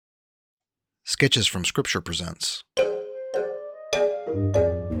Sketches from Scripture presents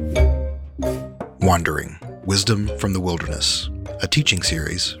Wandering, Wisdom from the Wilderness, a teaching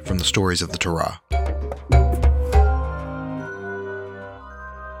series from the stories of the Torah.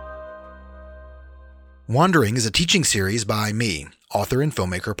 Wandering is a teaching series by me, author and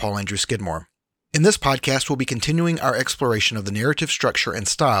filmmaker Paul Andrew Skidmore. In this podcast, we'll be continuing our exploration of the narrative structure and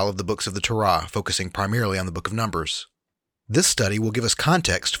style of the books of the Torah, focusing primarily on the book of Numbers. This study will give us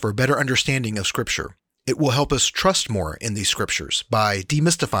context for a better understanding of Scripture. It will help us trust more in these Scriptures by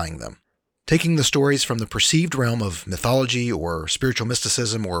demystifying them, taking the stories from the perceived realm of mythology or spiritual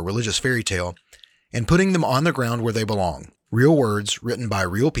mysticism or religious fairy tale and putting them on the ground where they belong. Real words written by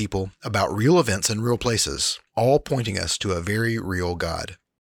real people about real events and real places, all pointing us to a very real God.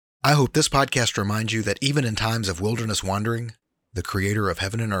 I hope this podcast reminds you that even in times of wilderness wandering, the Creator of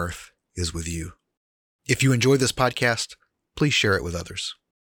heaven and earth is with you. If you enjoy this podcast, please share it with others.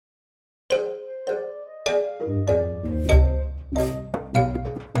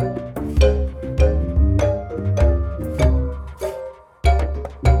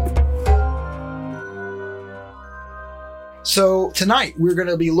 So tonight we're going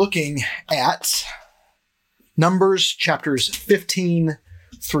to be looking at Numbers chapters 15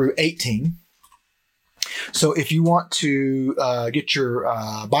 through 18. So if you want to get your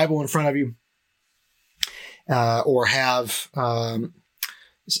Bible in front of you, or have a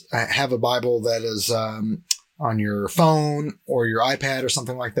Bible that is on your phone or your iPad or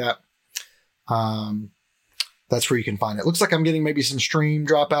something like that, that's where you can find it. Looks like I'm getting maybe some stream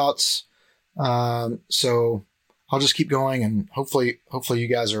dropouts, so I'll just keep going, and hopefully you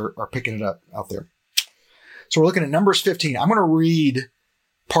guys are picking it up out there. So we're looking at Numbers 15. I'm going to read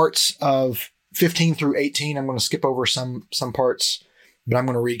parts of 15 through 18. I'm going to skip over some parts, but I'm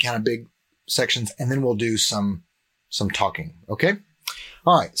going to read kind of big sections, and then we'll do some talking. Okay.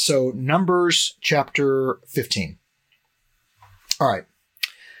 All right. So Numbers chapter 15. All right.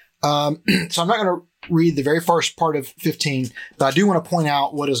 So I'm not going to read the very first part of 15, but I do want to point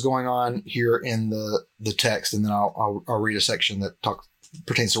out what is going on here in the text, and then I'll read a section that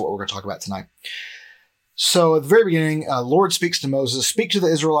pertains to what we're going to talk about tonight. So at the very beginning, Lord speaks to Moses, "Speak to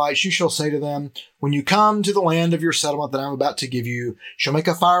the Israelites, you shall say to them, when you come to the land of your settlement that I'm about to give you, shall make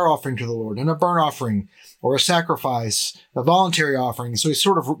a fire offering to the Lord, and a burnt offering, or a sacrifice, a voluntary offering." So he's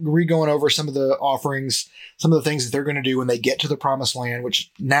sort of re-going over some of the offerings, some of the things that they're going to do when they get to the promised land, which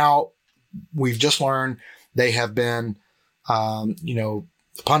now we've just learned they have been,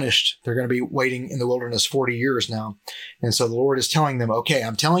 punished. They're going to be waiting in the wilderness 40 years now. And so the Lord is telling them, okay,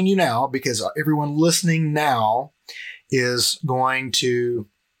 I'm telling you now, because everyone listening now is going to,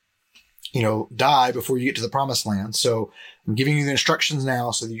 die before you get to the promised land. So I'm giving you the instructions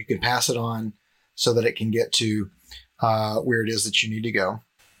now so that you can pass it on so that it can get to where it is that you need to go.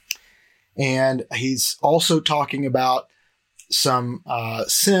 And he's also talking about some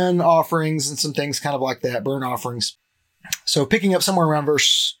sin offerings and some things kind of like that, burnt offerings. So picking up somewhere around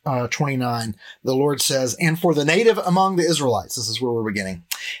verse 29, the Lord says, "And for the native among the Israelites," this is where we're beginning,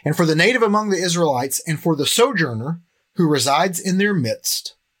 "and for the native among the Israelites and for the sojourner who resides in their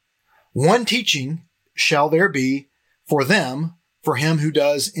midst, one teaching shall there be for them, for him who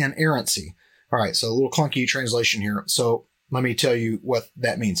does inerrancy." All right, so a little clunky translation here. So let me tell you what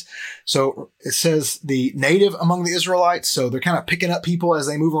that means. So it says the native among the Israelites. So they're kind of picking up people as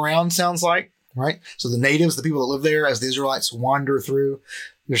they move around, sounds like. Right. So the natives, the people that live there, as the Israelites wander through,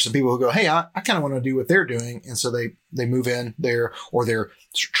 there's some people who go, hey, I kind of want to do what they're doing. And so they move in there, or they're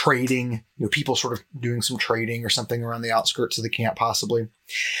trading, people sort of doing some trading or something around the outskirts of the camp, possibly.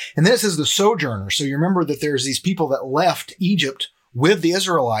 And then it says the sojourner. So you remember that there's these people that left Egypt with the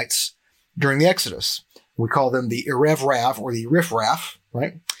Israelites during the Exodus. We call them the Erev Rav, or the Rif Raf,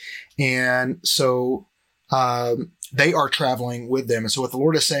 right? And so they are traveling with them. And so what the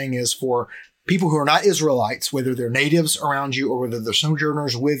Lord is saying is, for people who are not Israelites, whether they're natives around you or whether they're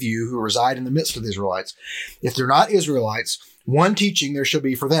sojourners with you who reside in the midst of the Israelites, if they're not Israelites, one teaching there shall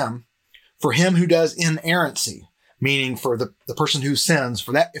be for them, for him who does inerrancy, meaning for the person who sins,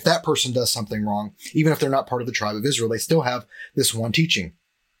 for that, if that person does something wrong, even if they're not part of the tribe of Israel, they still have this one teaching.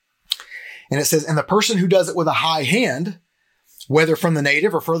 And it says, "And the person who does it with a high hand, whether from the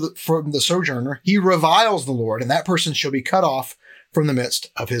native or from the sojourner, he reviles the Lord, and that person shall be cut off from the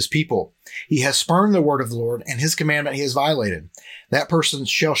midst of his people. He has spurned the word of the Lord, and his commandment he has violated. That person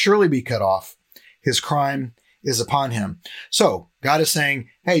shall surely be cut off. His crime is upon him." So God is saying,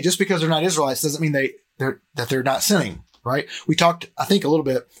 hey, just because they're not Israelites doesn't mean that they're not sinning, right? We talked, I think, a little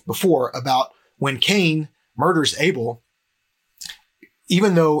bit before about when Cain murders Abel.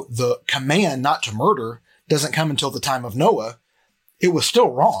 Even though the command not to murder doesn't come until the time of Noah, it was still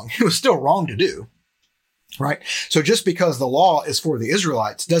wrong. It was still wrong to do, right? So just because the law is for the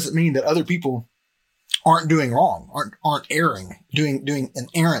Israelites doesn't mean that other people aren't doing wrong, aren't erring, doing an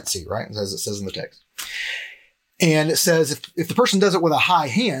errancy, right? As it says in the text. And it says if the person does it with a high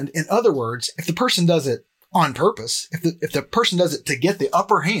hand, in other words, if the person does it on purpose, if the person does it to get the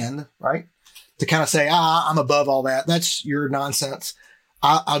upper hand, right? To kind of say, I'm above all that. That's your nonsense.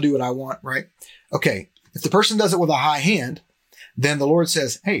 I'll do what I want, right? Okay. If the person does it with a high hand, then the Lord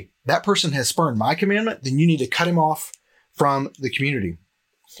says, hey, that person has spurned my commandment. Then you need to cut him off from the community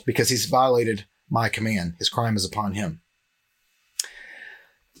because he's violated my command. His crime is upon him.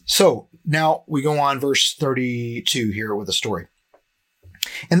 So now we go on verse 32 here with a story.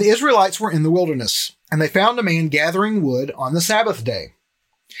 And the Israelites were in the wilderness, and they found a man gathering wood on the Sabbath day.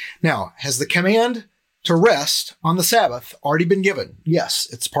 Now, has the command to rest on the Sabbath already been given? Yes,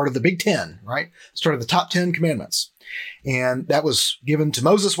 it's part of the Big Ten, right? It's part of the top 10 commandments. And that was given to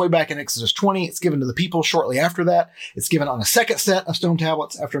Moses way back in Exodus 20. It's given to the people shortly after that. It's given on a second set of stone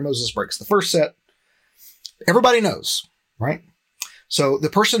tablets after Moses breaks the first set. Everybody knows, right? So the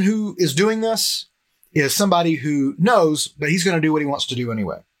person who is doing this is somebody who knows, but he's going to do what he wants to do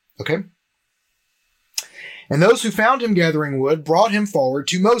anyway. Okay? And those who found him gathering wood brought him forward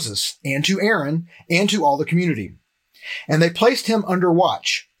to Moses and to Aaron and to all the community. And they placed him under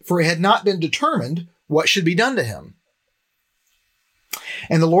watch, for it had not been determined what should be done to him.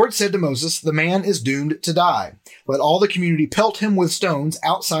 And the Lord said to Moses, the man is doomed to die. Let all the community pelt him with stones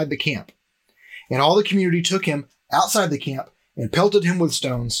outside the camp. And all the community took him outside the camp and pelted him with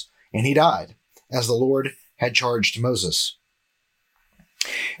stones, and he died, as the Lord had charged Moses.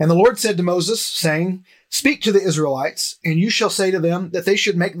 And the Lord said to Moses, saying, speak to the Israelites, and you shall say to them that they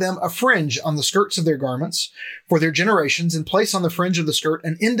should make them a fringe on the skirts of their garments for their generations, and place on the fringe of the skirt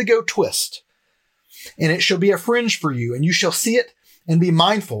an indigo twist. And it shall be a fringe for you, and you shall see it and be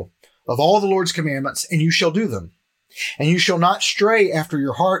mindful of all the Lord's commandments, and you shall do them. And you shall not stray after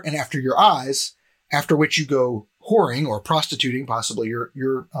your heart and after your eyes, after which you go whoring or prostituting. Possibly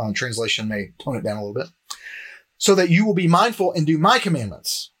your translation may tone it down a little bit. So that you will be mindful and do my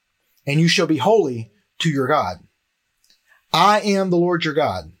commandments, and you shall be holy to your God. I am the Lord your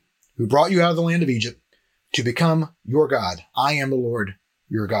God, who brought you out of the land of Egypt to become your God. I am the Lord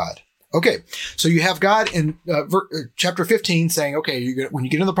your God. Okay, so you have God in chapter 15 saying, okay, when you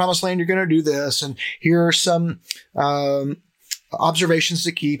get in the promised land, you're going to do this, and here are some observations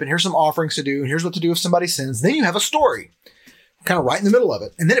to keep, and here's some offerings to do, and here's what to do if somebody sins. Then you have a story, kind of right in the middle of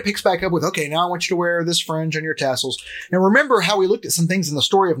it. And then it picks back up with, okay, now I want you to wear this fringe on your tassels. Now remember how we looked at some things in the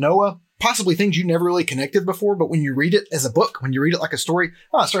story of Noah, possibly things you never really connected before, but when you read it as a book, when you read it like a story,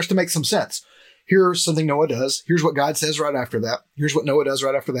 it starts to make some sense. Here's something Noah does. Here's what God says right after that. Here's what Noah does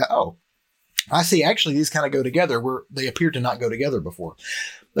right after that. Oh, I see. Actually, these kind of go together where they appeared to not go together before.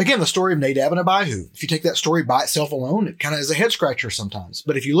 Again, the story of Nadab and Abihu. If you take that story by itself alone, it kind of is a head scratcher sometimes.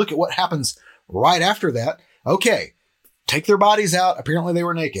 But if you look at what happens right after that, okay, take their bodies out. Apparently they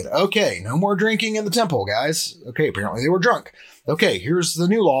were naked. Okay, no more drinking in the temple, guys. Okay, apparently they were drunk. Okay, here's the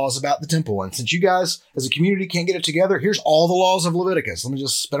new laws about the temple. And since you guys as a community can't get it together, here's all the laws of Leviticus. Let me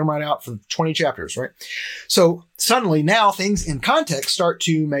just spit them right out for 20 chapters, right? So suddenly now things in context start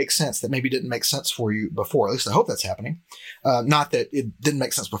to make sense that maybe didn't make sense for you before. At least I hope that's happening. Not that it didn't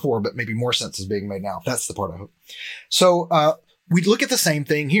make sense before, but maybe more sense is being made now. That's the part I hope. So we look at the same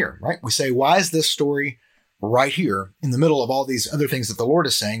thing here, right? We say, why is this story right here in the middle of all these other things that the Lord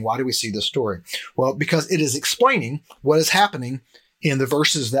is saying? Why do we see this story? Well, because it is explaining what is happening in the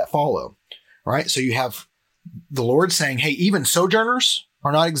verses that follow, right? So you have the Lord saying, hey, even sojourners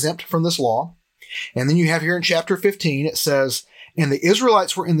are not exempt from this law. And then you have here in chapter 15, it says, and the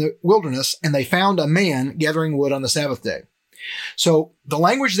Israelites were in the wilderness and they found a man gathering wood on the Sabbath day. So the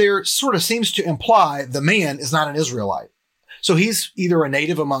language there sort of seems to imply the man is not an Israelite. So he's either a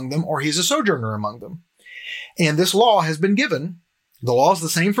native among them or he's a sojourner among them. And this law has been given. The law is the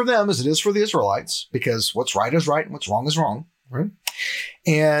same for them as it is for the Israelites, because what's right is right and what's wrong is wrong, right?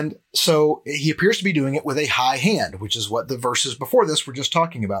 And so he appears to be doing it with a high hand, which is what the verses before this were just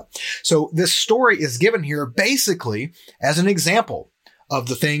talking about. So this story is given here basically as an example of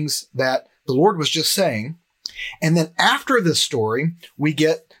the things that the Lord was just saying. And then after this story, we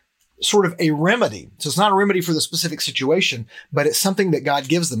get sort of a remedy. So it's not a remedy for the specific situation, but it's something that God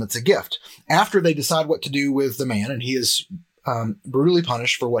gives them. It's a gift. After they decide what to do with the man, and he is brutally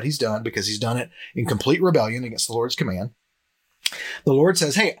punished for what he's done because he's done it in complete rebellion against the Lord's command, the Lord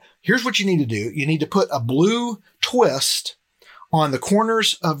says, hey, here's what you need to do. You need to put a blue twist on the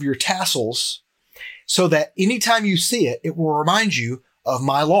corners of your tassels so that anytime you see it, it will remind you of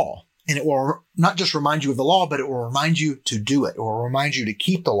my law. and it will not just remind you of the law, but it will remind you to do it. It will remind you to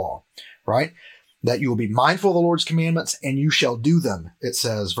keep the law, right? That you will be mindful of the Lord's commandments and you shall do them, it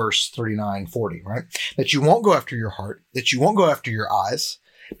says, verse 39, 40, right? That you won't go after your heart, that you won't go after your eyes,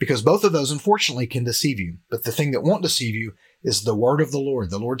 because both of those, unfortunately, can deceive you. But the thing that won't deceive you is the word of the Lord,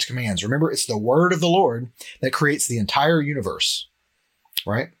 the Lord's commands. Remember, it's the word of the Lord that creates the entire universe,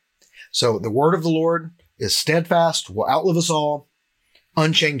 right? So the word of the Lord is steadfast, will outlive us all,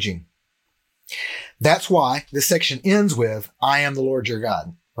 unchanging. That's why this section ends with, I am the Lord your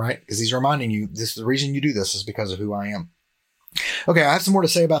God. Right? Because he's reminding you, this is the reason you do this is because of who I am. Okay, I have some more to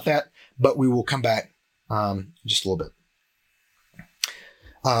say about that, but we will come back just a little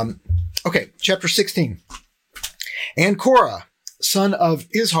bit. Okay, chapter 16. And Korah, son of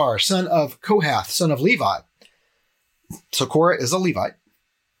Izhar, son of Kohath, son of Levi. So Korah is a Levite.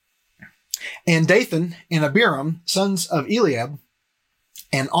 And Dathan and Abiram, sons of Eliab,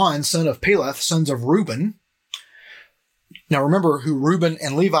 and On, son of Peleth, sons of Reuben. Now remember who Reuben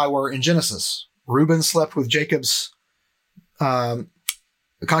and Levi were in Genesis. Reuben slept with Jacob's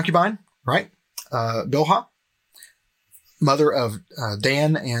concubine, right? Bilhah, mother of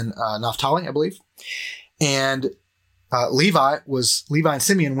Dan and Naphtali, I believe. And Levi and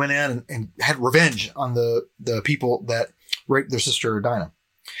Simeon went in and had revenge on the people that raped their sister Dinah.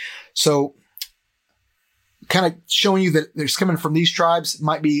 So kind of showing you that there's coming from these tribes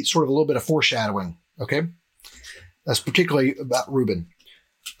might be sort of a little bit of foreshadowing, okay? That's particularly about Reuben.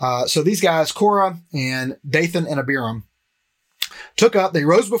 So these guys, Korah and Dathan and Abiram, they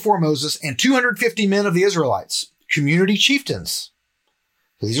rose before Moses and 250 men of the Israelites, community chieftains.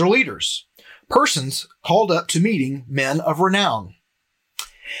 These are leaders, persons called up to meeting, men of renown.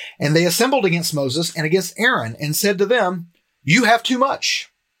 And they assembled against Moses and against Aaron and said to them, you have too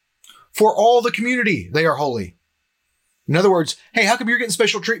much. For all the community, they are holy. In other words, hey, how come you're getting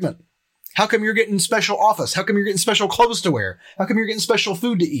special treatment? How come you're getting special office? How come you're getting special clothes to wear? How come you're getting special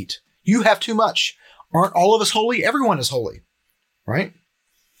food to eat? You have too much. Aren't all of us holy? Everyone is holy, right?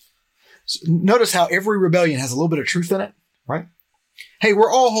 So notice how every rebellion has a little bit of truth in it, right? Hey,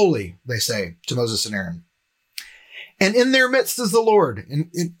 we're all holy, they say to Moses and Aaron. And in their midst is the Lord.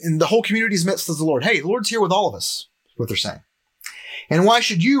 In the whole community's midst is the Lord. Hey, the Lord's here with all of us, is what they're saying. And why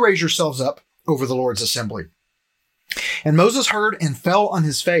should you raise yourselves up over the Lord's assembly? And Moses heard and fell on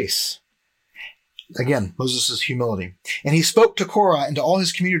his face. Again, Moses' humility. And he spoke to Korah and to all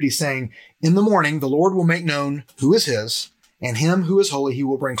his community, saying, in the morning, the Lord will make known who is his, and him who is holy he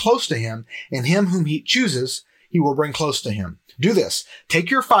will bring close to him, and him whom he chooses he will bring close to him. Do this.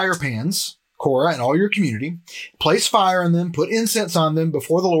 Take your fire pans, Korah and all your community, place fire in them, put incense on them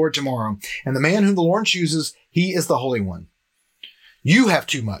before the Lord tomorrow. And the man whom the Lord chooses, he is the Holy One. You have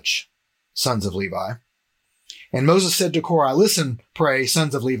too much, sons of Levi. And Moses said to Korah, listen, pray,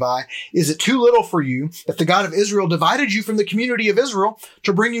 sons of Levi, is it too little for you that the God of Israel divided you from the community of Israel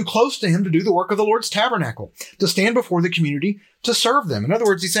to bring you close to him to do the work of the Lord's tabernacle, to stand before the community to serve them? In other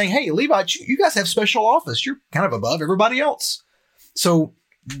words, he's saying, hey, Levites, you guys have special office. You're kind of above everybody else. So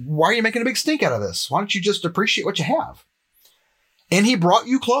why are you making a big stink out of this? Why don't you just appreciate what you have? And he brought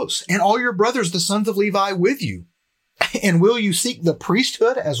you close, and all your brothers, the sons of Levi, with you. And will you seek the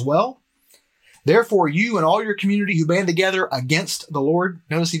priesthood as well? Therefore, you and all your community who band together against the Lord.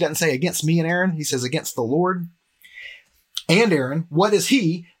 Notice he doesn't say against me and Aaron. He says against the Lord and Aaron. What is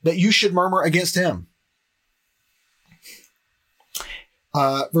he that you should murmur against him?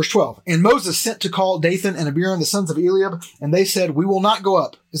 Verse 12. And Moses sent to call Dathan and Abiram, the sons of Eliab, and they said, we will not go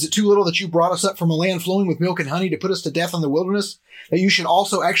up. Is it too little that you brought us up from a land flowing with milk and honey to put us to death in the wilderness, that you should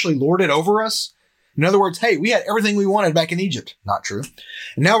also actually lord it over us? In other words, hey, we had everything we wanted back in Egypt. Not true.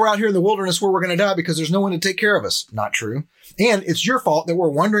 And now we're out here in the wilderness where we're going to die because there's no one to take care of us. Not true. And it's your fault that we're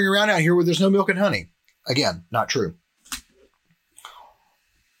wandering around out here where there's no milk and honey. Again, not true.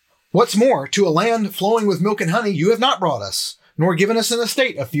 What's more, to a land flowing with milk and honey you have not brought us, nor given us an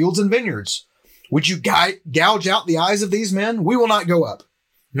estate of fields and vineyards. Would you gouge out the eyes of these men? We will not go up.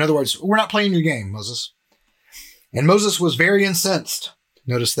 In other words, we're not playing your game, Moses. And Moses was very incensed.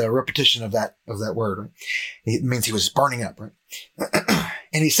 Notice the repetition of that word. Right? It means he was burning up, right?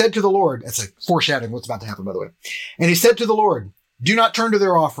 And he said to the Lord, that's a foreshadowing what's about to happen, by the way. And he said to the Lord, do not turn to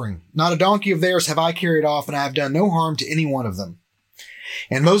their offering. Not a donkey of theirs have I carried off, and I have done no harm to any one of them.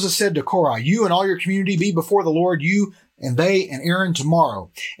 And Moses said to Korah, you and all your community be before the Lord, you and they and Aaron tomorrow.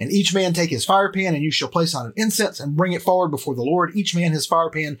 And each man take his fire pan, and you shall place on it incense and bring it forward before the Lord, each man his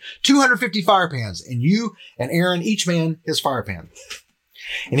fire pan, 250 fire pans, and you and Aaron, each man his fire pan.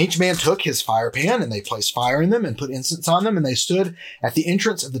 And each man took his fire pan, and they placed fire in them and put incense on them, and they stood at the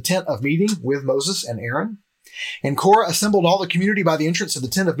entrance of the tent of meeting with Moses and Aaron. And Korah assembled all the community by the entrance of the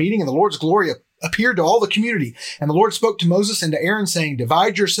tent of meeting, and the Lord's glory appeared to all the community. And the Lord spoke to Moses and to Aaron, saying,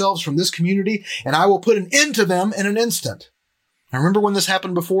 divide yourselves from this community, and I will put an end to them in an instant. Now, remember when this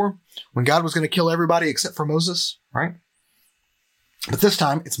happened before? When God was going to kill everybody except for Moses, right? But this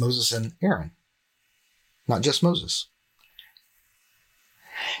time, it's Moses and Aaron, not just Moses.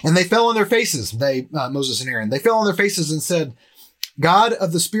 And they fell on their faces, Moses and Aaron. They fell on their faces and said, God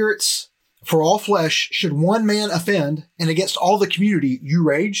of the spirits for all flesh, should one man offend, and against all the community you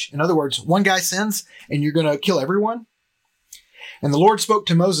rage? In other words, one guy sins and you're going to kill everyone? And the Lord spoke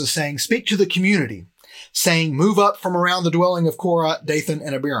to Moses, saying, speak to the community, saying, move up from around the dwelling of Korah, Dathan,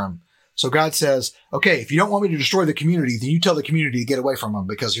 and Abiram. So God says, okay, if you don't want me to destroy the community, then you tell the community to get away from them,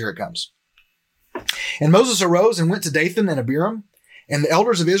 because here it comes. And Moses arose and went to Dathan and Abiram, and the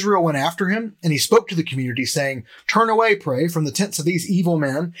elders of Israel went after him, and he spoke to the community, saying, turn away, pray, from the tents of these evil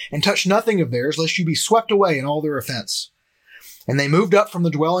men, and touch nothing of theirs, lest you be swept away in all their offense. And they moved up from the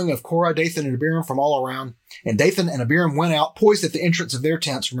dwelling of Korah, Dathan, and Abiram from all around. And Dathan and Abiram went out, poised at the entrance of their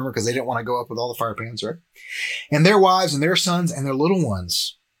tents, remember, because they didn't want to go up with all the fire pans, right? And their wives and their sons and their little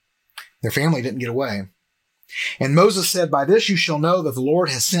ones. Their family didn't get away. And Moses said, by this you shall know that the Lord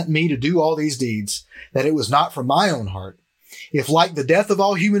has sent me to do all these deeds, that it was not from my own heart. If like the death of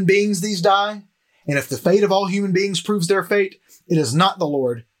all human beings these die, and if the fate of all human beings proves their fate, it is not the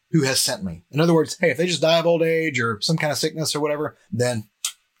Lord who has sent me. In other words, hey, if they just die of old age or some kind of sickness or whatever, then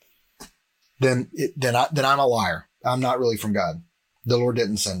I'm a liar. I'm not really from God. The Lord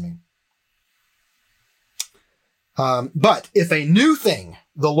didn't send me. But if a new thing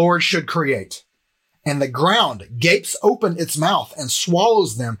the Lord should create, and the ground gapes open its mouth and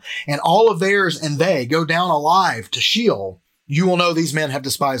swallows them, and all of theirs and they go down alive to Sheol, you will know these men have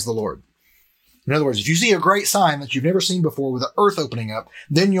despised the Lord. In other words, if you see a great sign that you've never seen before with the earth opening up,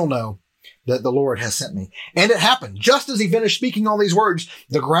 then you'll know that the Lord has sent me. And it happened. Just as he finished speaking all these words,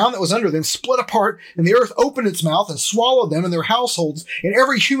 the ground that was under them split apart, and the earth opened its mouth and swallowed them and their households and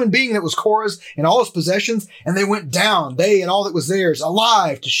every human being that was Korah's and all his possessions. And they went down, they and all that was theirs,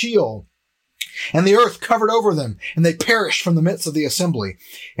 alive to Sheol. And the earth covered over them, and they perished from the midst of the assembly.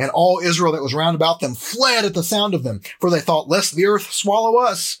 And all Israel that was round about them fled at the sound of them, for they thought, lest the earth swallow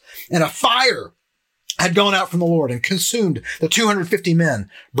us. And a fire had gone out from the Lord and consumed the 250 men,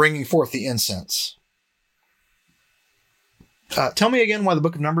 bringing forth the incense. Tell me again why the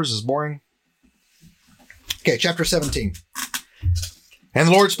book of Numbers is boring. Okay, chapter 17. And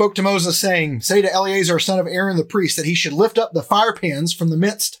the Lord spoke to Moses, saying, say to Eleazar, son of Aaron the priest, that he should lift up the fire pans from the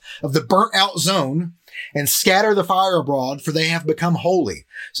midst of the burnt out zone and scatter the fire abroad, for they have become holy.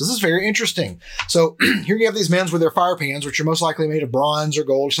 So this is very interesting. So here you have these men with their fire pans, which are most likely made of bronze or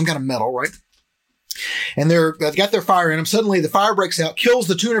gold or some kind of metal, right? And they've got their fire in them. Suddenly the fire breaks out, kills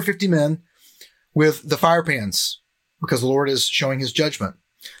the 250 men with the fire pans, because the Lord is showing his judgment.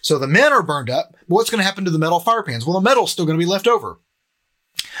 So the men are burned up. But what's going to happen to the metal fire pans? Well, the metal's still going to be left over.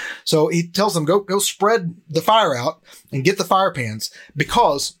 So he tells them, go spread the fire out and get the fire pans,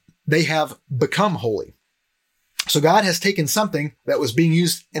 because they have become holy. So God has taken something that was being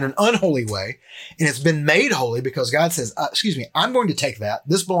used in an unholy way, and it's been made holy, because God says, I'm going to take that.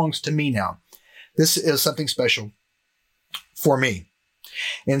 This belongs to me now. This is something special for me.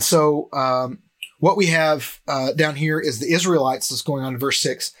 And so what we have down here is the Israelites. That's going on in verse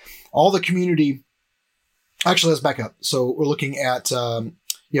 6. All the community. Actually, let's back up. So we're looking at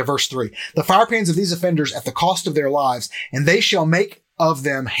verse 3. The fire pans of these offenders at the cost of their lives, and they shall make of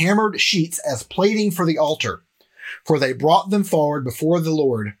them hammered sheets as plating for the altar. For they brought them forward before the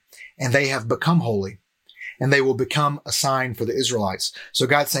Lord, and they have become holy, and they will become a sign for the Israelites. So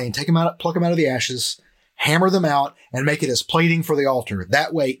God's saying, take them out, pluck them out of the ashes, hammer them out, and make it as plating for the altar.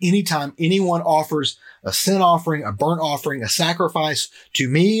 That way, anytime anyone offers a sin offering, a burnt offering, a sacrifice to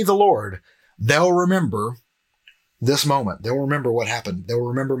me, the Lord, they'll remember this moment. They'll remember what happened. They'll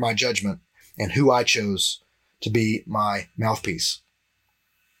remember my judgment and who I chose to be my mouthpiece.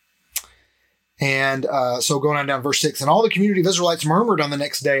 And so going on down verse 6, and all the community of Israelites murmured on the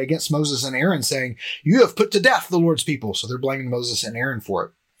next day against Moses and Aaron, saying, you have put to death the Lord's people. So they're blaming Moses and Aaron for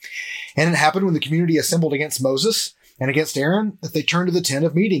it. And it happened when the community assembled against Moses and against Aaron, that they turned to the tent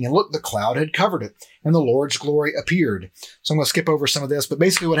of meeting, and look, the cloud had covered it, and the Lord's glory appeared. So I'm going to skip over some of this, but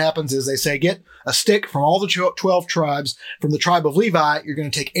basically what happens is they say, get a stick from all the 12 tribes. From the tribe of Levi, you're going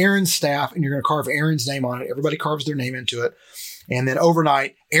to take Aaron's staff, and you're going to carve Aaron's name on it. Everybody carves their name into it. And then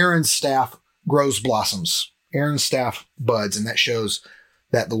overnight, Aaron's staff grows blossoms. Aaron's staff buds, and that shows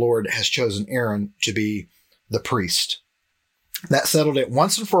that the Lord has chosen Aaron to be the priest. That settled it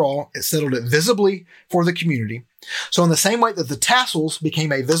once and for all. It settled it visibly for the community. So in the same way that the tassels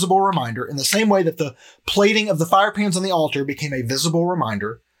became a visible reminder, in the same way that the plating of the fire pans on the altar became a visible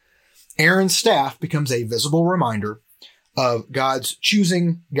reminder, Aaron's staff becomes a visible reminder of God's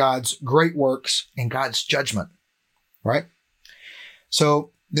choosing, God's great works, and God's judgment, right?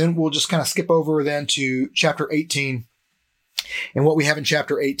 So then we'll just kind of skip over then to chapter 18. And what we have in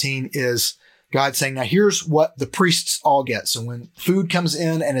chapter 18 is God saying, now here's what the priests all get. So when food comes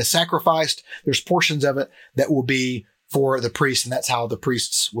in and is sacrificed, there's portions of it that will be for the priests, and that's how the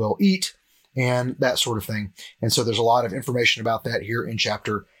priests will eat and that sort of thing. And so there's a lot of information about that here in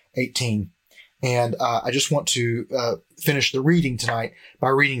chapter 18. And I just want to finish the reading tonight by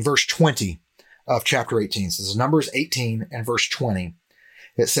reading verse 20 of chapter 18. So this is Numbers 18 and verse 20.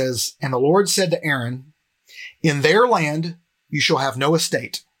 It says, and the Lord said to Aaron, in their land you shall have no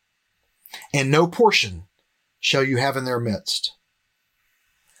estate, and no portion shall you have in their midst.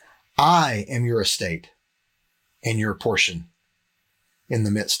 I am your estate and your portion in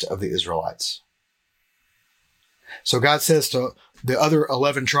the midst of the Israelites. So God says to the other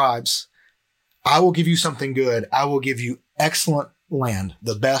 11 tribes, I will give you something good. I will give you excellent land,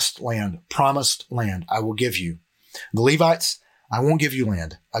 the best land, promised land I will give you. The Levites, I won't give you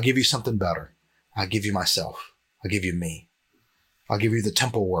land. I'll give you something better. I'll give you myself. I'll give you me. I'll give you the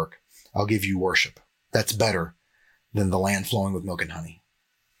temple work. I'll give you worship. That's better than the land flowing with milk and honey.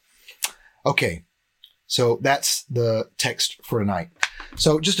 Okay, so that's the text for tonight.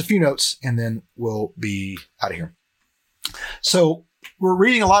 So just a few notes and then we'll be out of here. So we're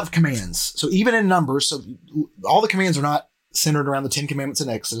reading a lot of commands. So even in Numbers, so all the commands are not centered around the 10 commandments in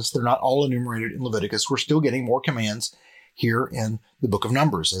Exodus. They're not all enumerated in Leviticus. We're still getting more commands here in the book of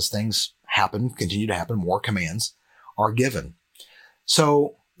Numbers. As things happen, continue to happen, more commands are given.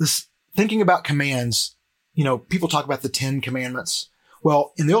 So this thinking about commands, people talk about the 10 commandments.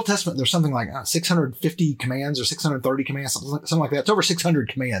 Well, in the Old Testament, there's something like 650 commands or 630 commands, something like that. It's over 600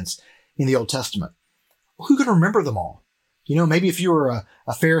 commands in the Old Testament. Who can remember them all? Maybe if you were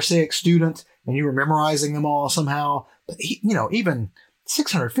a Pharisaic student and you were memorizing them all somehow, but even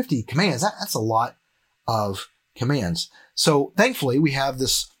 650 commands, that's a lot of commands. So thankfully, we have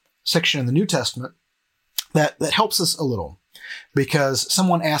this section in the New Testament that helps us a little, because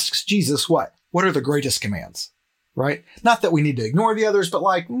someone asks Jesus, what are the greatest commands, right? Not that we need to ignore the others, but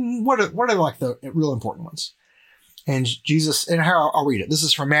what are like the real important ones? And Jesus, and here I'll read it. This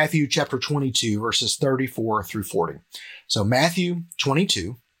is from Matthew chapter 22, verses 34 through 40. So Matthew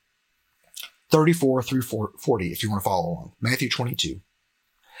 22, 34 through 40, if you want to follow along. Matthew 22,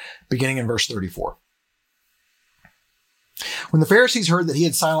 beginning in verse 34. When the Pharisees heard that he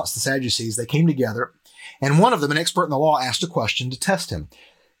had silenced the Sadducees, they came together, and one of them, an expert in the law, asked a question to test him.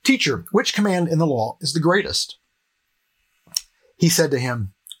 Teacher, which command in the law is the greatest? He said to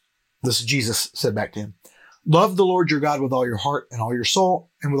him, Jesus said back to him, love the Lord your God with all your heart and all your soul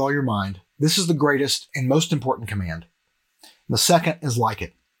and with all your mind. This is the greatest and most important command. The second is like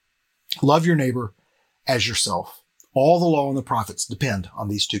it. Love your neighbor as yourself. All the law and the prophets depend on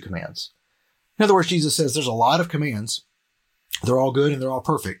these two commands. In other words, Jesus says there's a lot of commands. They're all good and they're all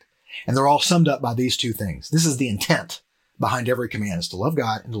perfect. And they're all summed up by these two things. This is the intent behind every command, is to love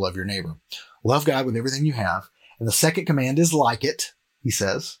God and to love your neighbor. Love God with everything you have. And the second command is like it, he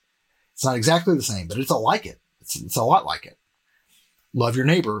says. It's not exactly the same, but it's like it. It's a lot like it. Love your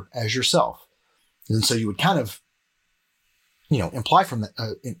neighbor as yourself. And so you would kind of, imply from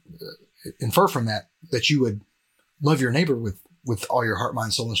that, infer from that you would love your neighbor with all your heart,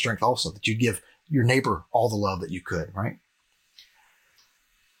 mind, soul, and strength also, that you'd give your neighbor all the love that you could, right?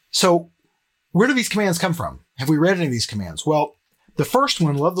 So where do these commands come from? Have we read any of these commands? Well, the first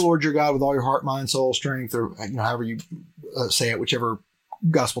one, love the Lord your God with all your heart, mind, soul, strength, or however you say it, whichever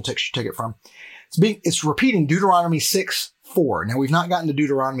gospel text you take it from. It's repeating Deuteronomy 6:4. Now, we've not gotten to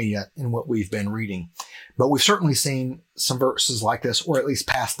Deuteronomy yet in what we've been reading, but we've certainly seen some verses like this, or at least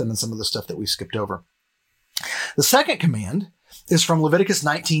past them in some of the stuff that we skipped over. The second command is from Leviticus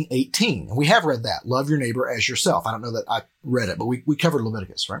 19:18. And we have read that. Love your neighbor as yourself. I don't know that I read it, but we covered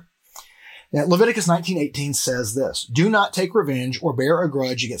Leviticus, right? Now, Leviticus 19:18 says this: do not take revenge or bear a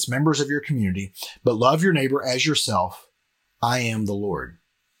grudge against members of your community, but love your neighbor as yourself. I am the Lord.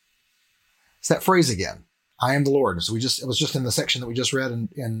 It's that phrase again. I am the Lord. So it was just in the section that we just read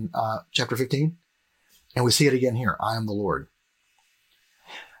in chapter 15. And we see it again here. I am the Lord.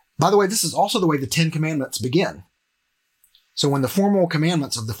 By the way, this is also the way the 10 commandments begin. So when the formal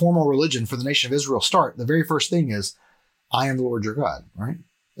commandments of the formal religion for the nation of Israel start, the very first thing is, I am the Lord your God, right?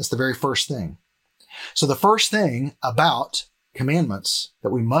 That's the very first thing. So the first thing about commandments that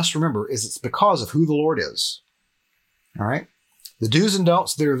we must remember is it's because of who the Lord is. All right. The do's and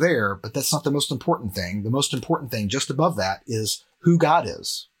don'ts, they're there, but that's not the most important thing. The most important thing just above that is who God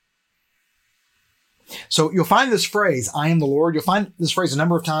is. So you'll find this phrase, I am the Lord. You'll find this phrase a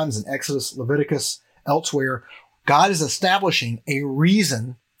number of times in Exodus, Leviticus, elsewhere. God is establishing a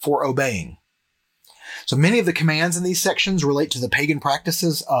reason for obeying. So many of the commands in these sections relate to the pagan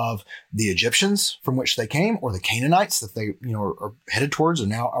practices of the Egyptians from which they came, or the Canaanites that they, are headed towards or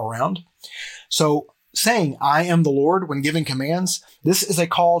now around. So saying, I am the Lord, when giving commands, this is a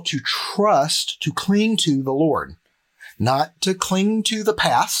call to trust, to cling to the Lord, not to cling to the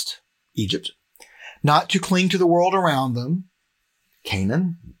past, Egypt, not to cling to the world around them,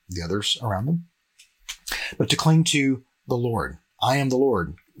 Canaan, the others around them, but to cling to the Lord. I am the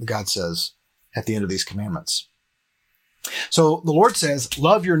Lord, God says at the end of these commandments. So the Lord says,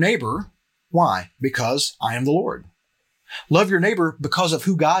 love your neighbor. Why? Because I am the Lord. Love your neighbor because of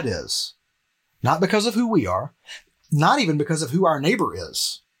who God is, not because of who we are, not even because of who our neighbor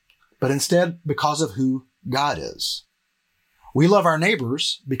is, but instead because of who God is. We love our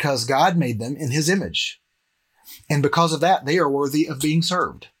neighbors because God made them in his image. And because of that, they are worthy of being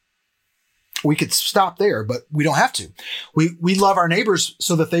served. We could stop there, but we don't have to. We love our neighbors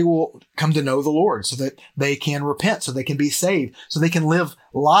so that they will come to know the Lord, so that they can repent, so they can be saved, so they can live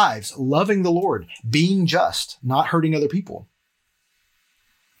lives loving the Lord, being just, not hurting other people.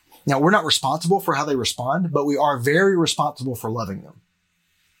 Now, we're not responsible for how they respond, but we are very responsible for loving them.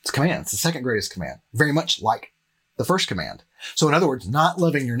 It's a command. It's the second greatest command, very much like the first command. So in other words, not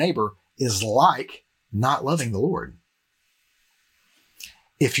loving your neighbor is like not loving the Lord.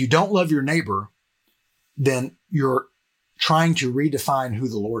 If you don't love your neighbor, then you're trying to redefine who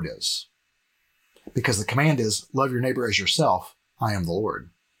the Lord is. Because the command is, love your neighbor as yourself. I am the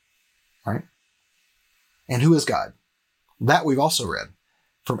Lord. Right? And who is God? That we've also read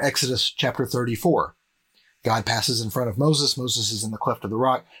from Exodus chapter 34. God passes in front of Moses. Moses is in the cleft of the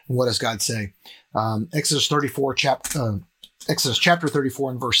rock. And what does God say? Exodus chapter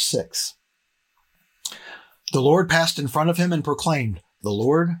 34 and verse 6. The Lord passed in front of him and proclaimed, the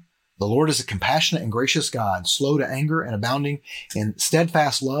Lord is a compassionate and gracious God, slow to anger and abounding in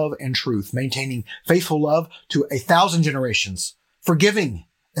steadfast love and truth, maintaining faithful love to 1,000 generations, forgiving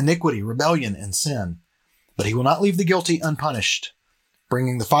iniquity, rebellion, and sin. But he will not leave the guilty unpunished,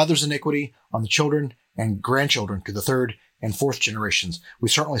 bringing the father's iniquity on the children and grandchildren to the third and fourth generations. We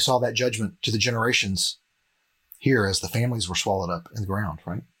certainly saw that judgment to the generations here as the families were swallowed up in the ground,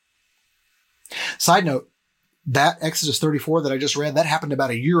 right? Side note, that Exodus 34 that I just read, that happened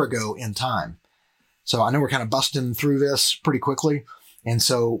about a year ago in time. So I know we're kind of busting through this pretty quickly. And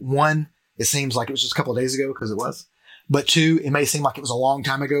so one, it seems like it was just a couple of days ago because it was. But two, it may seem like it was a long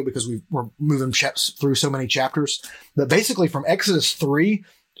time ago because we're moving through so many chapters. But basically from Exodus 3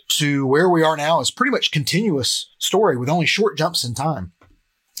 to where we are now is pretty much continuous story with only short jumps in time.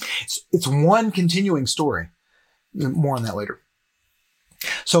 It's one continuing story. More on that later.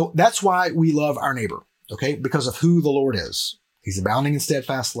 So that's why we love our neighbor. Okay, because of who the Lord is. He's abounding in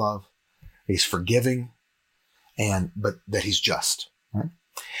steadfast love. He's forgiving, but that he's just. Right?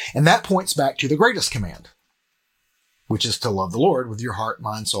 And that points back to the greatest command, which is to love the Lord with your heart,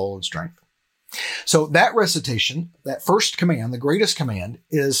 mind, soul, and strength. So that recitation, that first command, the greatest command,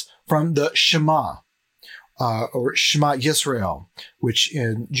 is from the Shema, or Shema Yisrael, which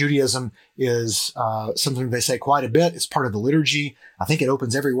in Judaism is something they say quite a bit. It's part of the liturgy. I think it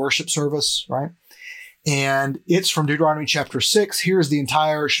opens every worship service, right? And it's from Deuteronomy chapter 6. Here's the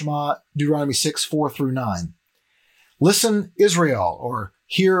entire Shema, Deuteronomy 6, 4 through 9. Listen, Israel, or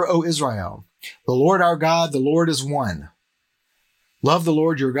hear, O Israel. The Lord our God, the Lord is one. Love the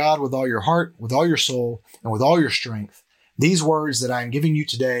Lord your God with all your heart, with all your soul, and with all your strength. These words that I am giving you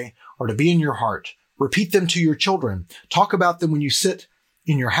today are to be in your heart. Repeat them to your children. Talk about them when you sit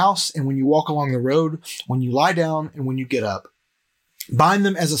in your house and when you walk along the road, when you lie down and when you get up. Bind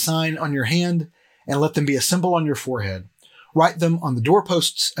them as a sign on your hand, and let them be a symbol on your forehead. Write them on the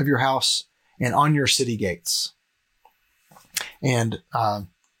doorposts of your house and on your city gates. And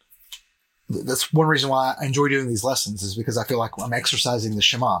that's one reason why I enjoy doing these lessons, is because I feel like I'm exercising the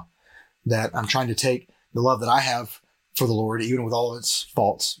Shema, that I'm trying to take the love that I have for the Lord, even with all of its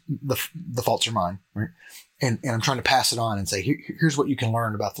faults. The faults are mine, right? And I'm trying to pass it on and say, here's what you can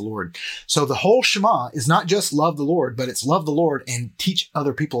learn about the Lord. So the whole Shema is not just love the Lord, but it's love the Lord and teach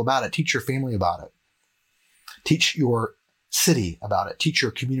other people about it. Teach your family about it. Teach your city about it. Teach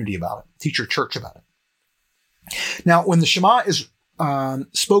your community about it. Teach your church about it. Now, when the Shema is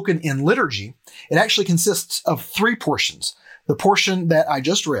spoken in liturgy, it actually consists of three portions. The portion that I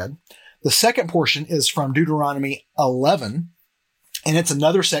just read. The second portion is from Deuteronomy 11, and it's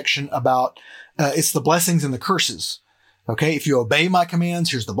another section about it's the blessings and the curses Okay, if you obey my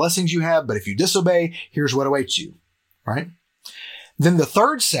commands, here's the blessings you have. But if you disobey, here's what awaits you, right? Then the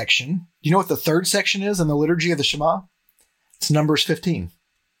third section, do you know what the third section is in the liturgy of the Shema? It's Numbers 15.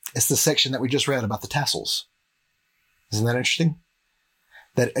 It's the section that we just read about the tassels. Isn't that interesting?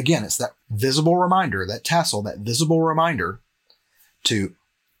 That again, it's that visible reminder, that tassel, that visible reminder to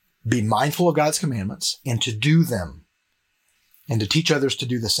be mindful of God's commandments and to do them and to teach others to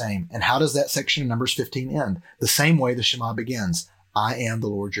do the same. And how does that section in Numbers 15 end? The same way the Shema begins. I am the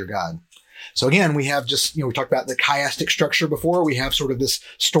Lord your God. So again, we have just, we talked about the chiastic structure before. We have sort of this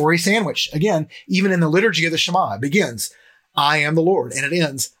story sandwich. Again, even in the liturgy of the Shema, it begins, I am the Lord, and it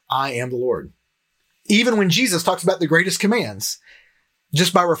ends, I am the Lord. Even when Jesus talks about the greatest commands,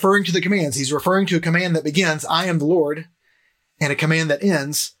 just by referring to the commands, he's referring to a command that begins, I am the Lord, and a command that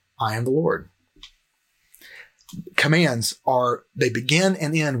ends, I am the Lord. Commands they begin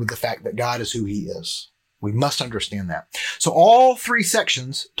and end with the fact that God is who he is. We must understand that. So all three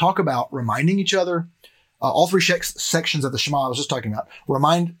sections talk about reminding each other. All three sections of the Shema I was just talking about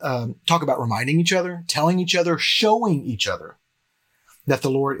talk about reminding each other, telling each other, showing each other that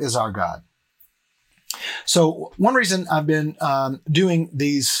the Lord is our God. So one reason I've been doing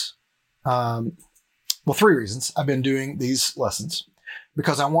these, three reasons I've been doing these lessons,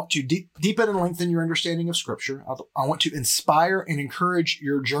 because I want to deepen and lengthen your understanding of Scripture. I want to inspire and encourage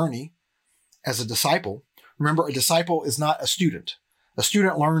your journey as a disciple. Remember, a disciple is not a student. A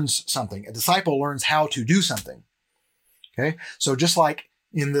student learns something. A disciple learns how to do something. Okay? So just like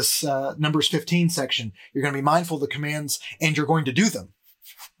in this Numbers 15 section, you're going to be mindful of the commands and you're going to do them.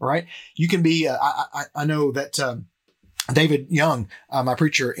 Right? You can be, I know that David Young, my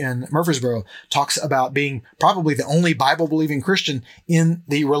preacher in Murfreesboro, talks about being probably the only Bible-believing Christian in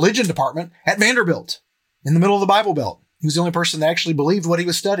the religion department at Vanderbilt, in the middle of the Bible Belt. He was the only person that actually believed what he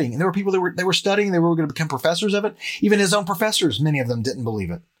was studying. And there were people that they were studying, they were going to become professors of it. Even his own professors, many of them didn't believe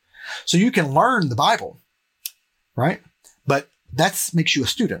it. So you can learn the Bible, right? But that makes you a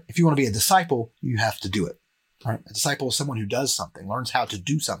student. If you want to be a disciple, you have to do it. Right? A disciple is someone who does something, learns how to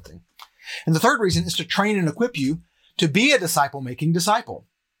do something. And the third reason is to train and equip you to be a disciple-making disciple.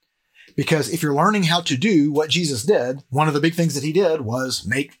 Because if you're learning how to do what Jesus did, one of the big things that he did was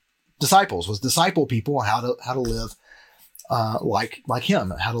make disciples, was disciple people how to live like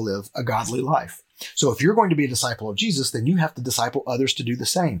him, how to live a godly life. So if you're going to be a disciple of Jesus, then you have to disciple others to do the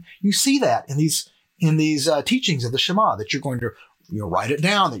same. You see that in these teachings of the Shema, that you're going to write it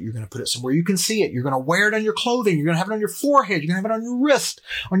down, that you're going to put it somewhere you can see it. You're going to wear it on your clothing. You're going to have it on your forehead. You're going to have it on your wrist,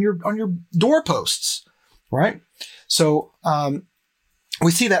 on your doorposts, right? So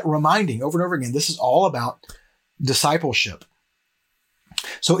we see that reminding over and over again. This is all about discipleship.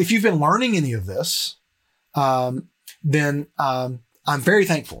 So if you've been learning any of this, then I'm very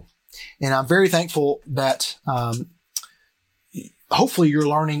thankful. And I'm very thankful that hopefully you're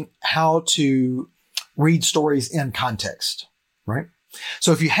learning how to read stories in context, right?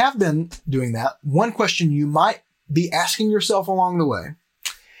 So if you have been doing that, one question you might be asking yourself along the way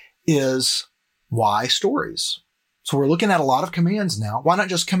is, why stories? So we're looking at a lot of commands now. Why not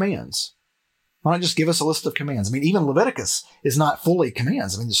just commands? Why not just give us a list of commands? I mean, even Leviticus is not fully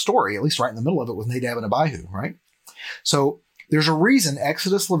commands. I mean, the story, at least right in the middle of it, with Nadab and Abihu, right? So there's a reason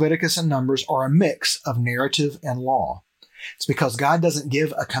Exodus, Leviticus, and Numbers are a mix of narrative and law. It's because God doesn't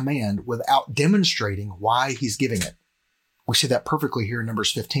give a command without demonstrating why he's giving it. We see that perfectly here in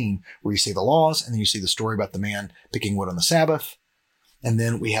Numbers 15, where you see the laws, and then you see the story about the man picking wood on the Sabbath. And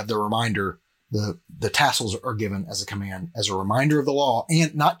then we have the reminder, the tassels are given as a command, as a reminder of the law.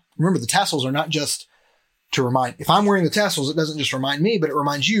 And remember, the tassels are not just to remind. If I'm wearing the tassels, it doesn't just remind me, but it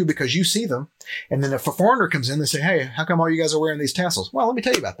reminds you because you see them. And then if a foreigner comes in, they say, hey, how come all you guys are wearing these tassels? Well, let me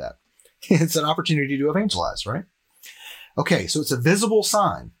tell you about that. It's an opportunity to evangelize, right? Okay, so it's a visible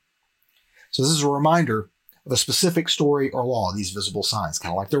sign. So this is a reminder of a specific story or law, these visible signs,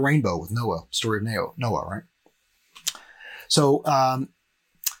 kind of like the rainbow with Noah, story of Noah, right? So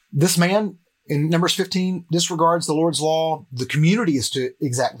this man in Numbers 15 disregards the Lord's law. The community is to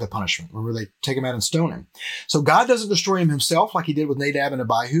exact the punishment. Remember, they take him out and stone him. So God doesn't destroy him himself like he did with Nadab and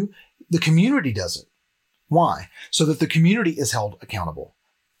Abihu. The community does it. Why? So that the community is held accountable.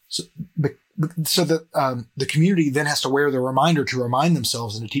 So that the community then has to wear the reminder to remind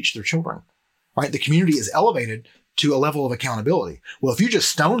themselves and to teach their children, right? The community is elevated to a level of accountability. Well, if you just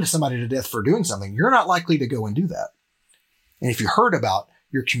stoned somebody to death for doing something, you're not likely to go and do that. And if you heard about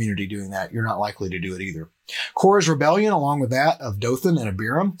your community doing that, you're not likely to do it either. Korah's rebellion, along with that of Dothan and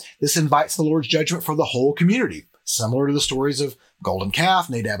Abiram, this invites the Lord's judgment for the whole community, similar to the stories of Golden Calf,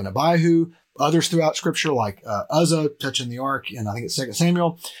 Nadab and Abihu, others throughout Scripture like Uzzah touching the ark, and I think it's 2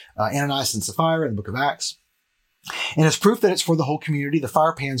 Samuel, Ananias and Sapphira in the book of Acts. And as proof that it's for the whole community, the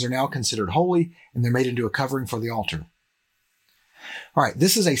fire pans are now considered holy, and they're made into a covering for the altar. All right,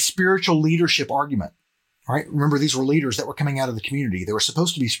 this is a spiritual leadership argument. All right, remember, these were leaders that were coming out of the community. They were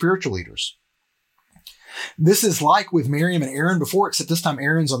supposed to be spiritual leaders. This is like with Miriam and Aaron before, except this time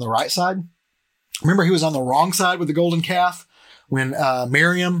Aaron's on the right side. Remember, he was on the wrong side with the golden calf. When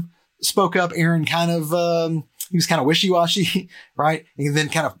Miriam spoke up, Aaron he was kind of wishy-washy, right? And then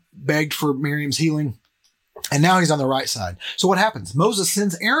kind of begged for Miriam's healing. And now he's on the right side. So what happens? Moses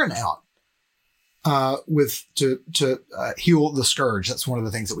sends Aaron out to heal the scourge. That's one of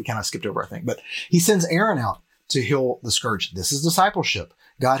the things that we kind of skipped over, I think. But he sends Aaron out to heal the scourge. This is discipleship.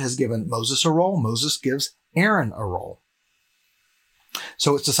 God has given Moses a role. Moses gives Aaron a role.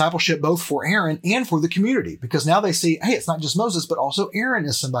 So it's discipleship both for Aaron and for the community, because now they see, hey, it's not just Moses, but also Aaron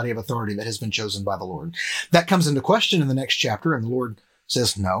is somebody of authority that has been chosen by the Lord. That comes into question in the next chapter, and the Lord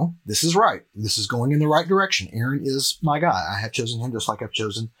says, no, this is right. This is going in the right direction. Aaron is my guy. I have chosen him just like I've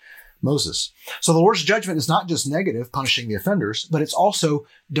chosen Moses. So the Lord's judgment is not just negative, punishing the offenders, but it's also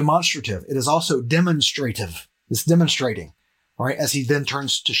demonstrative. It is also demonstrative. It's demonstrating, all right, as he then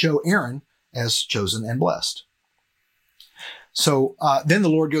turns to show Aaron as chosen and blessed. So then the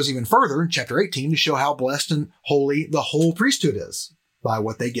Lord goes even further in chapter 18 to show how blessed and holy the whole priesthood is by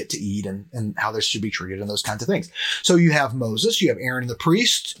what they get to eat and how they should be treated and those kinds of things. So you have Moses, you have Aaron and the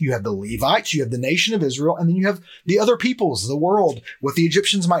priests, you have the Levites, you have the nation of Israel, and then you have the other peoples, the world, what the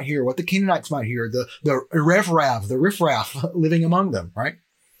Egyptians might hear, what the Canaanites might hear, the riffraff living among them, right?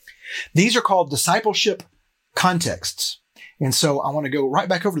 These are called discipleship contexts. And so I want to go right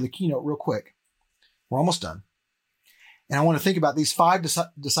back over to the keynote real quick. We're almost done. And I want to think about these 5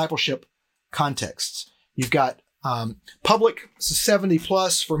 discipleship contexts. You've got public, 70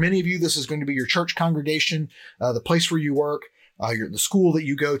 plus. For many of you, this is going to be your church congregation, the place where you work, the school that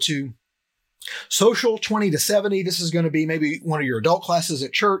you go to. Social, 20 to 70. This is going to be maybe one of your adult classes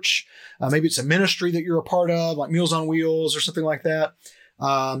at church. Maybe it's a ministry that you're a part of, like Meals on Wheels or something like that.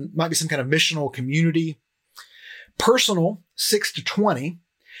 Might be some kind of missional community. Personal, 6 to 20.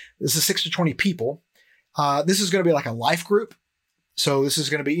 This is 6 to 20 people. This is going to be like a life group. So this is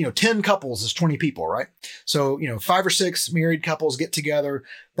going to be, 10 couples is 20 people, right? So, 5 or 6 married couples get together.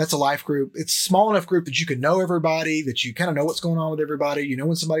 That's a life group. It's a small enough group that you can know everybody, that you kind of know what's going on with everybody. You know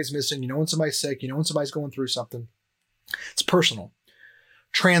when somebody's missing, you know when somebody's sick, you know when somebody's going through something. It's personal.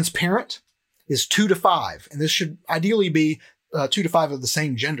 Transparent is 2 to 5. And this should ideally be 2 to 5 of the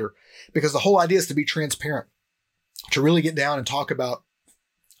same gender, because the whole idea is to be transparent, to really get down and talk about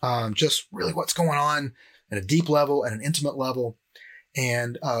just really what's going on at a deep level, at an intimate level.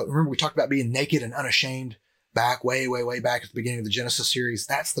 And remember, we talked about being naked and unashamed back way back at the beginning of the Genesis series.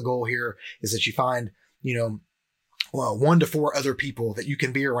 That's the goal here, is that you find, 1 to 4 other people that you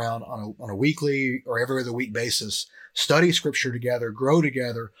can be around on a weekly or every other week basis, study scripture together, grow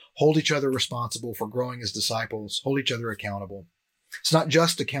together, hold each other responsible for growing as disciples, hold each other accountable. It's not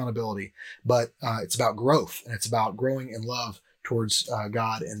just accountability, but it's about growth, and it's about growing in love towards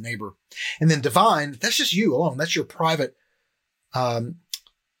God and neighbor. And then divine, that's just you alone. That's your private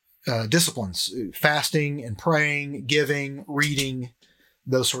disciplines, fasting and praying, giving, reading,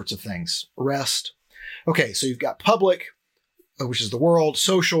 those sorts of things, rest. Okay, so you've got public, which is the world,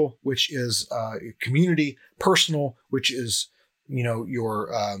 social, which is community, personal, which is,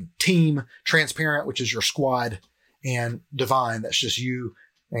 your team, transparent, which is your squad, and divine, that's just you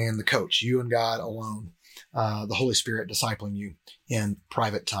and the coach, you and God alone, the Holy Spirit discipling you in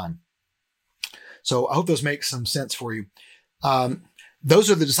private time. So I hope those make some sense for you.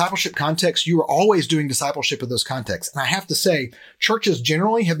 Those are the discipleship contexts. You are always doing discipleship in those contexts. And I have to say, churches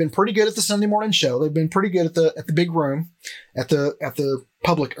generally have been pretty good at the Sunday morning show. They've been pretty good at the big room, at the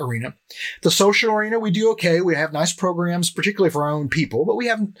public arena. The social arena, we do okay. We have nice programs, particularly for our own people, but we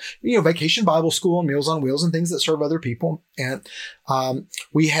have, Vacation Bible School and Meals on Wheels and things that serve other people. And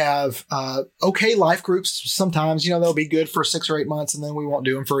we have okay life groups. Sometimes, they'll be good for 6 or 8 months, and then we won't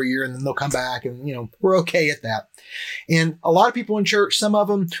do them for a year, and then they'll come back, and, we're okay at that. And a lot of people in church, some of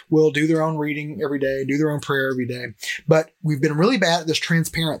them will do their own reading every day, do their own prayer every day. But we've been really bad at this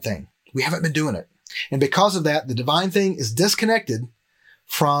transparent thing. We haven't been doing it. And because of that, the divine thing is disconnected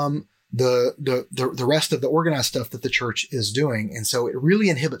from the rest of the organized stuff that the church is doing. And so it really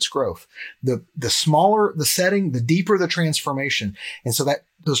inhibits growth. The smaller the setting, the deeper the transformation. And so that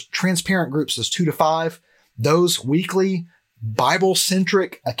those transparent groups, those 2 to 5, those weekly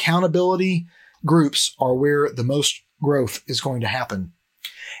Bible-centric accountability groups are where the most growth is going to happen.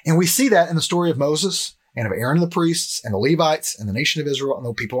 And we see that in the story of Moses and of Aaron and the priests and the Levites and the nation of Israel and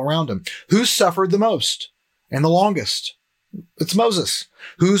the people around him. Who suffered the most and the longest? It's Moses.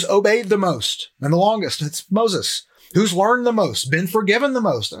 Who's obeyed the most and the longest? It's Moses. Who's learned the most, been forgiven the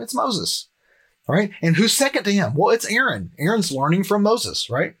most? It's Moses. All right. And who's second to him? Well, it's Aaron. Aaron's learning from Moses,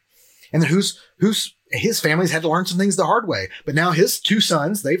 right? And then who's his family's had to learn some things the hard way. But now his two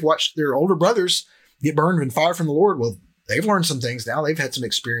sons, they've watched their older brothers get burned in fire from the Lord. Well, they've learned some things now. They've had some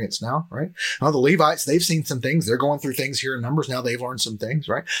experience now, right? Now the Levites, they've seen some things. They're going through things here in Numbers. Now they've learned some things,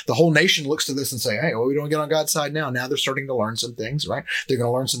 right? The whole nation looks to this and say, hey, well, we don't get on God's side now. Now they're starting to learn some things, right? They're going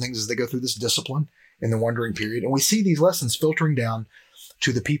to learn some things as they go through this discipline in the wandering period. And we see these lessons filtering down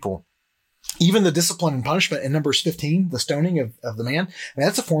to the people. Even the discipline and punishment in Numbers 15, the stoning of the man, and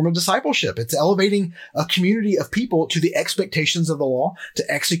that's a form of discipleship. It's elevating a community of people to the expectations of the law, to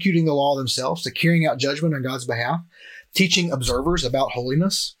executing the law themselves, to carrying out judgment on God's behalf, teaching observers about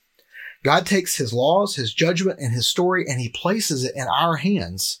holiness. God takes his laws, his judgment, and his story, and he places it in our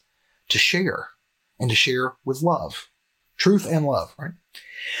hands to share, and to share with love, truth and love, right?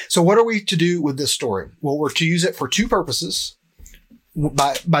 So what are we to do with this story? Well, we're to use it for two purposes.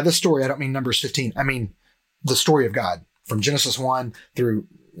 By this story, I don't mean Numbers 15. I mean the story of God from Genesis 1 through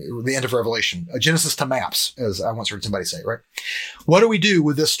the end of Revelation. Genesis to maps, as I once heard somebody say, right? What do we do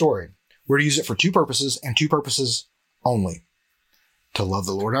with this story? We're to use it for two purposes and two purposes only. To love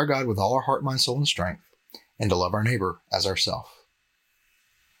the Lord our God with all our heart, mind, soul, and strength, and to love our neighbor as ourselves.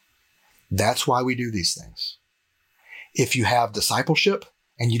 That's why we do these things. If you have discipleship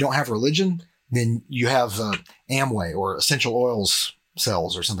and you don't have religion, then you have Amway or essential oils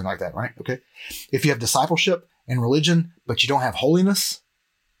cells or something like that, right? Okay. If you have discipleship and religion, but you don't have holiness,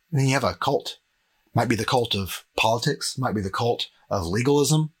 then you have a cult. Might be the cult of politics, might be the cult of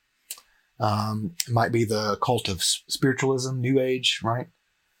legalism, might be the cult of spiritualism, New Age, right?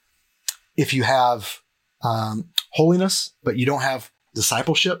 If you have holiness, but you don't have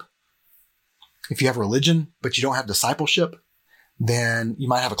discipleship, if you have religion, but you don't have discipleship, then you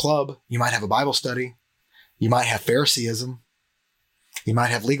might have a club, you might have a Bible study, you might have Phariseeism, you might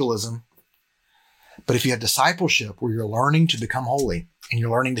have legalism. But if you have discipleship where you're learning to become holy and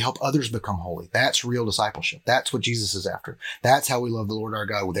you're learning to help others become holy, that's real discipleship. That's what Jesus is after. That's how we love the Lord our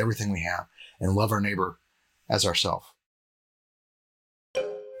God with everything we have and love our neighbor as ourselves.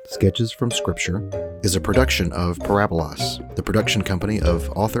 Sketches from Scripture is a production of Parabolos, the production company of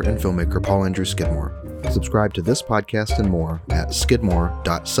author and filmmaker Paul Andrew Skidmore. Subscribe to this podcast and more at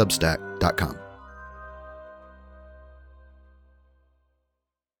skidmore.substack.com.